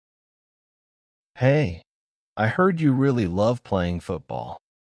Hey, I heard you really love playing football.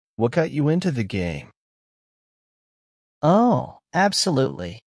 What got you into the game? Oh,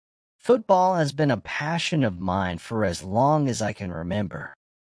 absolutely. Football has been a passion of mine for as long as I can remember.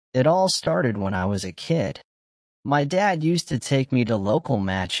 It all started when I was a kid. My dad used to take me to local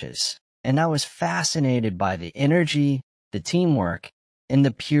matches, and I was fascinated by the energy, the teamwork, and the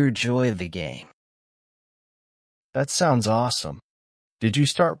pure joy of the game. That sounds awesome. Did you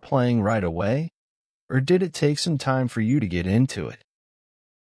start playing right away, or did it take some time for you to get into it?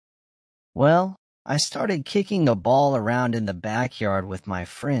 Well, I started kicking a ball around in the backyard with my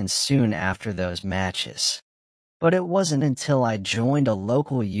friends soon after those matches. But it wasn't until I joined a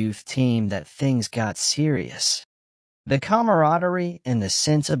local youth team that things got serious. The camaraderie and the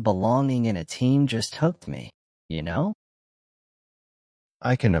sense of belonging in a team just hooked me, you know?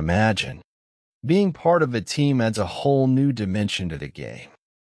 I can imagine. Being part of a team adds a whole new dimension to the game.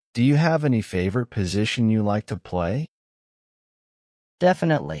 Do you have any favorite position you like to play?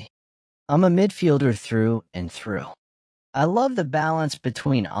 Definitely. I'm a midfielder through and through. I love the balance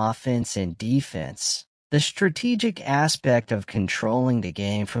between offense and defense, the strategic aspect of controlling the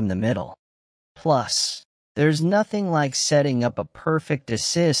game from the middle. Plus, there's nothing like setting up a perfect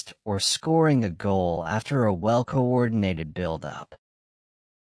assist or scoring a goal after a well-coordinated build-up.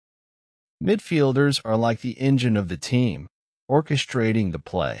 Midfielders are like the engine of the team, orchestrating the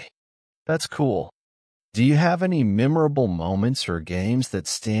play. That's cool. Do you have any memorable moments or games that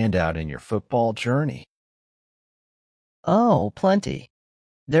stand out in your football journey? Oh, plenty.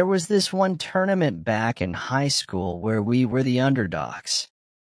 There was this one tournament back in high school where we were the underdogs.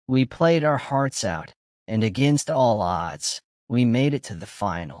 We played our hearts out, and against all odds, we made it to the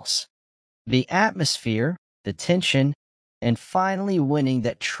finals. The atmosphere, the tension, and finally winning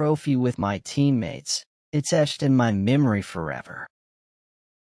that trophy with my teammates, it's etched in my memory forever.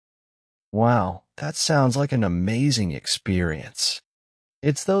 Wow, that sounds like an amazing experience.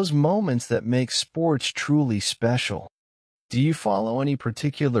 It's those moments that make sports truly special. Do you follow any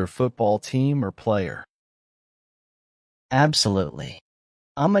particular football team or player? Absolutely.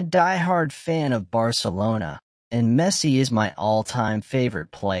 I'm a diehard fan of Barcelona, and Messi is my all-time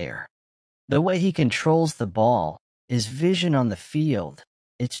favorite player. The way he controls the ball, his vision on the field,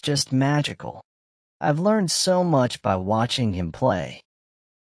 it's just magical. I've learned so much by watching him play.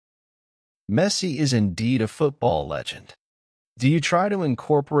 Messi is indeed a football legend. Do you try to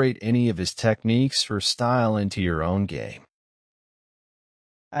incorporate any of his techniques or style into your own game?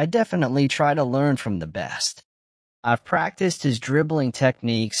 I definitely try to learn from the best. I've practiced his dribbling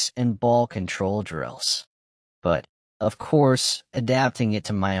techniques and ball control drills, but, of course, adapting it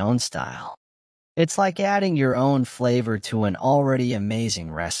to my own style. It's like adding your own flavor to an already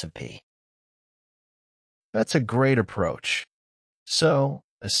amazing recipe. That's a great approach. So,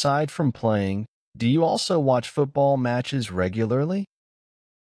 aside from playing, do you also watch football matches regularly?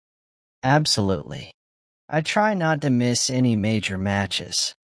 Absolutely. I try not to miss any major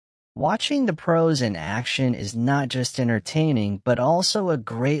matches. Watching the pros in action is not just entertaining, but also a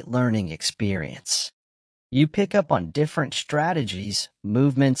great learning experience. You pick up on different strategies,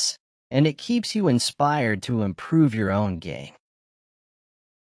 movements, and it keeps you inspired to improve your own game.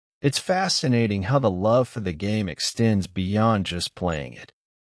 It's fascinating how the love for the game extends beyond just playing it.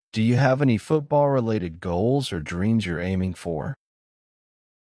 Do you have any football-related goals or dreams you're aiming for?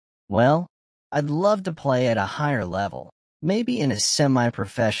 Well, I'd love to play at a higher level, maybe in a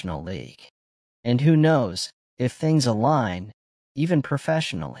semi-professional league. And who knows, if things align, even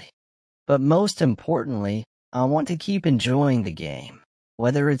professionally. But most importantly, I want to keep enjoying the game,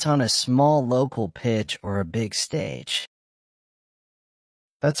 whether it's on a small local pitch or a big stage.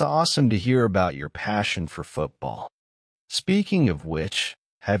 That's awesome to hear about your passion for football. Speaking of which,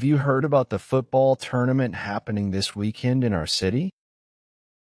 have you heard about the football tournament happening this weekend in our city?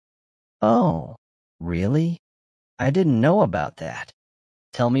 Oh, really? I didn't know about that.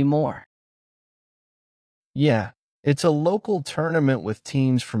 Tell me more. Yeah, it's a local tournament with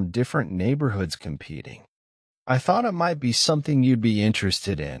teams from different neighborhoods competing. I thought it might be something you'd be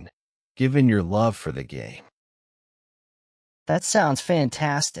interested in, given your love for the game. That sounds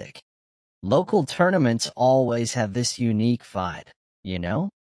fantastic. Local tournaments always have this unique vibe, you know?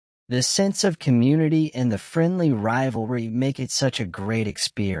 The sense of community and the friendly rivalry make it such a great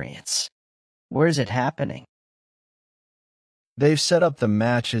experience. Where is it happening? They've set up the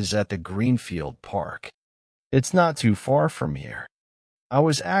matches at the Greenfield Park. It's not too far from here. I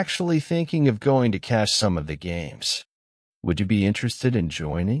was actually thinking of going to catch some of the games. Would you be interested in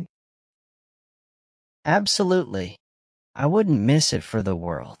joining? Absolutely. I wouldn't miss it for the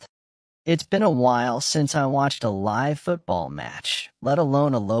world. It's been a while since I watched a live football match, let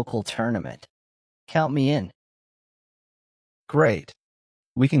alone a local tournament. Count me in. Great.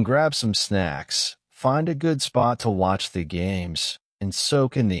 We can grab some snacks, find a good spot to watch the games, and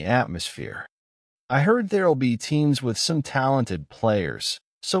soak in the atmosphere. I heard there'll be teams with some talented players,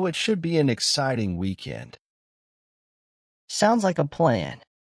 so it should be an exciting weekend. Sounds like a plan.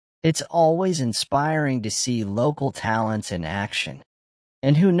 It's always inspiring to see local talents in action.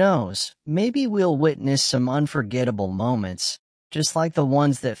 And who knows, maybe we'll witness some unforgettable moments, just like the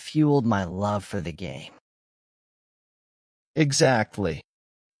ones that fueled my love for the game. Exactly.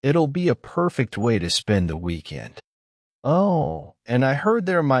 It'll be a perfect way to spend the weekend. Oh, and I heard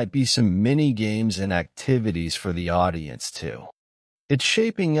there might be some mini games and activities for the audience too. It's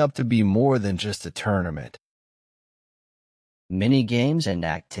shaping up to be more than just a tournament. Mini games and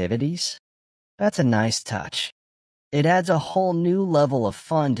activities? That's a nice touch. It adds a whole new level of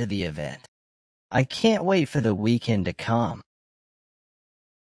fun to the event. I can't wait for the weekend to come.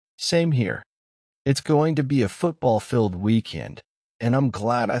 Same here. It's going to be a football-filled weekend, and I'm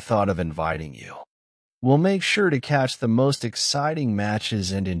glad I thought of inviting you. We'll make sure to catch the most exciting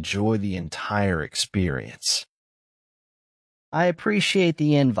matches and enjoy the entire experience. I appreciate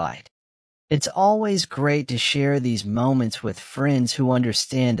the invite. It's always great to share these moments with friends who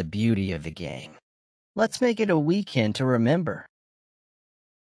understand the beauty of the game. Let's make it a weekend to remember.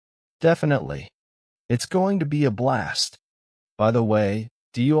 Definitely. It's going to be a blast. By the way,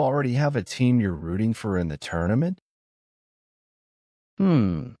 do you already have a team you're rooting for in the tournament?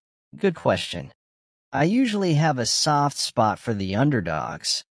 Good question. I usually have a soft spot for the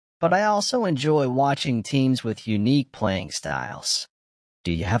underdogs, but I also enjoy watching teams with unique playing styles.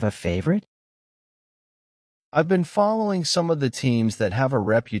 Do you have a favorite? I've been following some of the teams that have a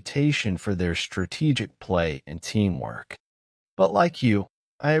reputation for their strategic play and teamwork. But like you,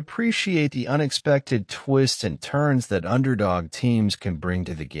 I appreciate the unexpected twists and turns that underdog teams can bring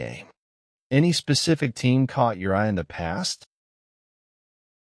to the game. Any specific team caught your eye in the past?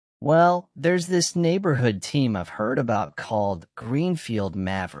 Well, there's this neighborhood team I've heard about called Greenfield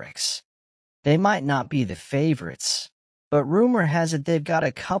Mavericks. They might not be the favorites, but rumor has it they've got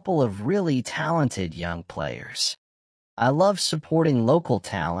a couple of really talented young players. I love supporting local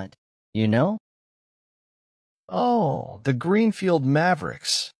talent, you know? Oh, the Greenfield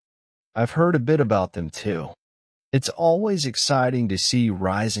Mavericks. I've heard a bit about them too. It's always exciting to see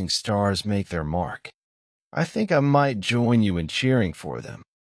rising stars make their mark. I think I might join you in cheering for them.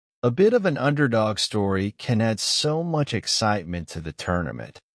 A bit of an underdog story can add so much excitement to the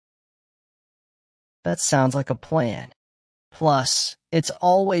tournament. That sounds like a plan. Plus, it's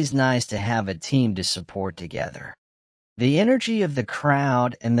always nice to have a team to support together. The energy of the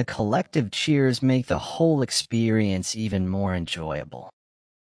crowd and the collective cheers make the whole experience even more enjoyable.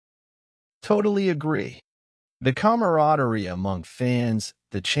 Totally agree. The camaraderie among fans,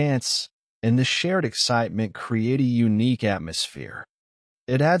 the chants, and the shared excitement create a unique atmosphere.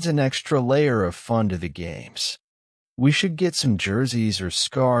 It adds an extra layer of fun to the games. We should get some jerseys or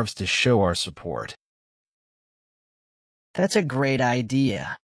scarves to show our support. That's a great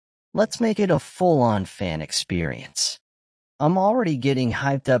idea. Let's make it a full-on fan experience. I'm already getting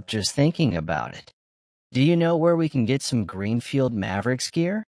hyped up just thinking about it. Do you know where we can get some Greenfield Mavericks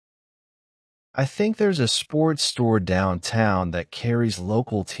gear? I think there's a sports store downtown that carries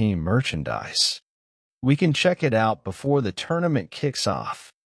local team merchandise. We can check it out before the tournament kicks off.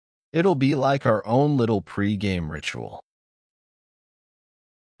 It'll be like our own little pre-game ritual.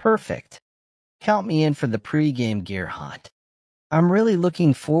 Perfect. Count me in for the pre-game gear hunt. I'm really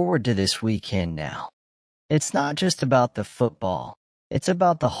looking forward to this weekend now. It's not just about the football. It's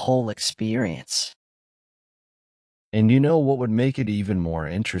about the whole experience. And you know what would make it even more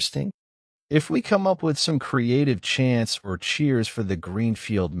interesting? If we come up with some creative chants or cheers for the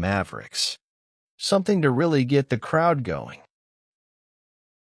Greenfield Mavericks. Something to really get the crowd going.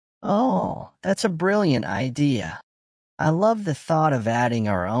 Oh, that's a brilliant idea. I love the thought of adding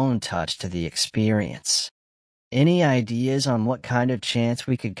our own touch to the experience. Any ideas on what kind of chants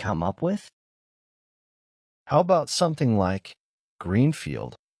we could come up with? How about something like,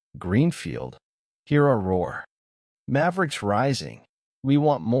 Greenfield, Greenfield, hear our roar. Mavericks rising, we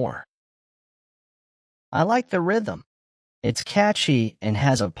want more. I like the rhythm. It's catchy and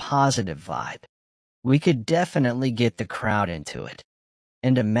has a positive vibe. We could definitely get the crowd into it.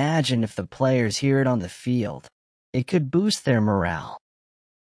 And imagine if the players hear it on the field. It could boost their morale.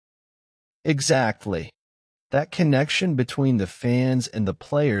 Exactly. That connection between the fans and the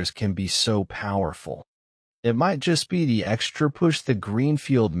players can be so powerful. It might just be the extra push the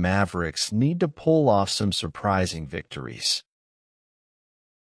Greenfield Mavericks need to pull off some surprising victories.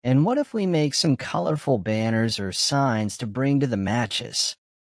 And what if we make some colorful banners or signs to bring to the matches?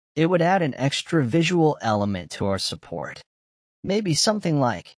 It would add an extra visual element to our support. Maybe something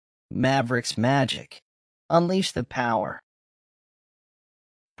like Mavericks Magic. Unleash the power.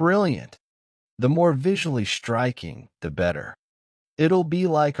 Brilliant. The more visually striking, the better. It'll be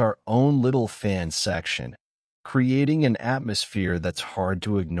like our own little fan section, creating an atmosphere that's hard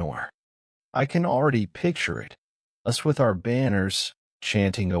to ignore. I can already picture it. Us with our banners,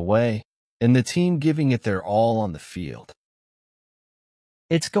 chanting away, and the team giving it their all on the field.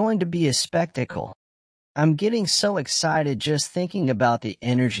 It's going to be a spectacle. I'm getting so excited just thinking about the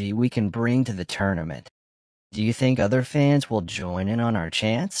energy we can bring to the tournament. Do you think other fans will join in on our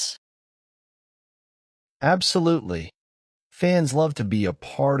chants? Absolutely. Fans love to be a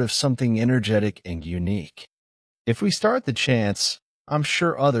part of something energetic and unique. If we start the chants, I'm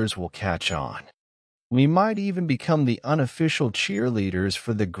sure others will catch on. We might even become the unofficial cheerleaders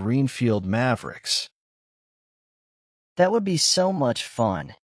for the Greenfield Mavericks. That would be so much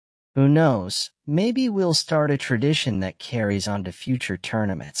fun. Who knows, maybe we'll start a tradition that carries on to future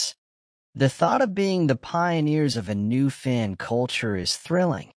tournaments. The thought of being the pioneers of a new fan culture is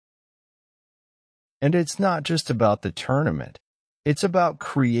thrilling. And it's not just about the tournament. It's about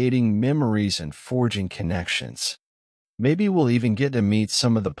creating memories and forging connections. Maybe we'll even get to meet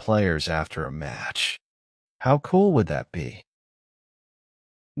some of the players after a match. How cool would that be?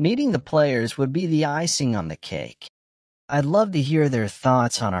 Meeting the players would be the icing on the cake. I'd love to hear their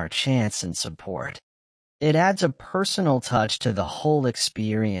thoughts on our chants and support. It adds a personal touch to the whole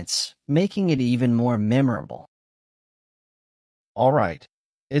experience, making it even more memorable. All right,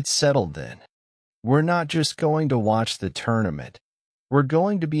 it's settled then. We're not just going to watch the tournament. We're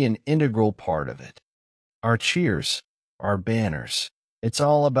going to be an integral part of it. Our cheers, our banners. It's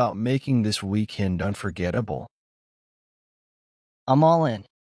all about making this weekend unforgettable. I'm all in.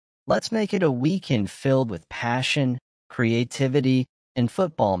 Let's make it a weekend filled with passion, creativity, and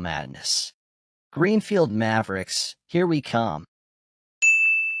football madness. Greenfield Mavericks, here we come.